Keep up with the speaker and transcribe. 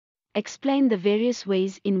Explain the various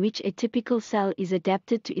ways in which a typical cell is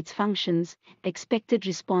adapted to its functions. Expected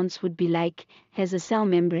response would be like, has a cell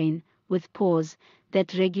membrane, with pores,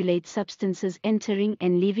 that regulate substances entering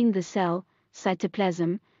and leaving the cell,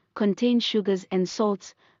 cytoplasm, contains sugars and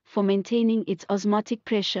salts, for maintaining its osmotic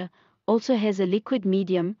pressure, also has a liquid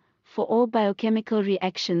medium, for all biochemical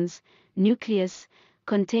reactions, nucleus,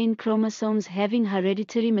 contain chromosomes having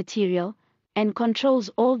hereditary material, and controls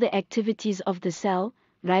all the activities of the cell.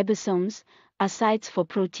 Ribosomes are sites for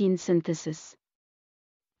protein synthesis.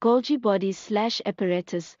 Golgi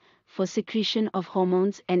bodies/apparatus for secretion of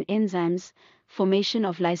hormones and enzymes, formation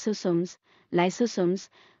of lysosomes. Lysosomes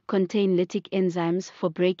contain lytic enzymes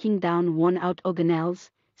for breaking down worn-out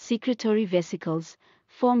organelles, secretory vesicles,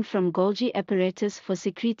 formed from Golgi apparatus for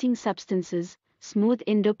secreting substances. Smooth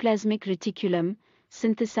endoplasmic reticulum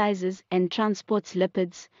synthesizes and transports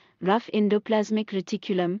lipids. Rough endoplasmic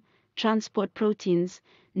reticulum transport proteins.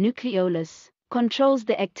 Nucleolus controls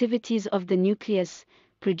the activities of the nucleus,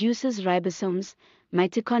 produces ribosomes.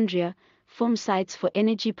 Mitochondria form sites for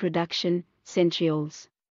energy production. Centrioles.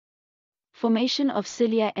 Formation of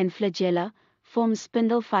cilia and flagella forms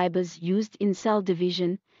spindle fibers used in cell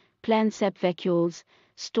division. Plant sap vacuoles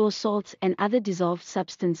store salts and other dissolved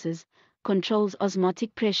substances, controls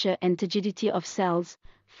osmotic pressure and turgidity of cells.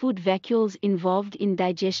 Food vacuoles involved in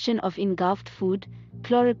digestion of engulfed food.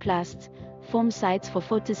 Chloroplasts form sites for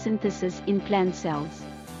photosynthesis in plant cells.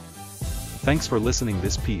 Thanks for listening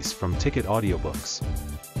this piece from Ticket Audiobooks.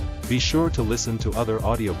 Be sure to listen to other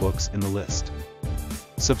audiobooks in the list.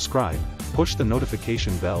 Subscribe, push the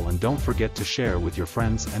notification bell and don't forget to share with your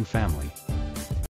friends and family.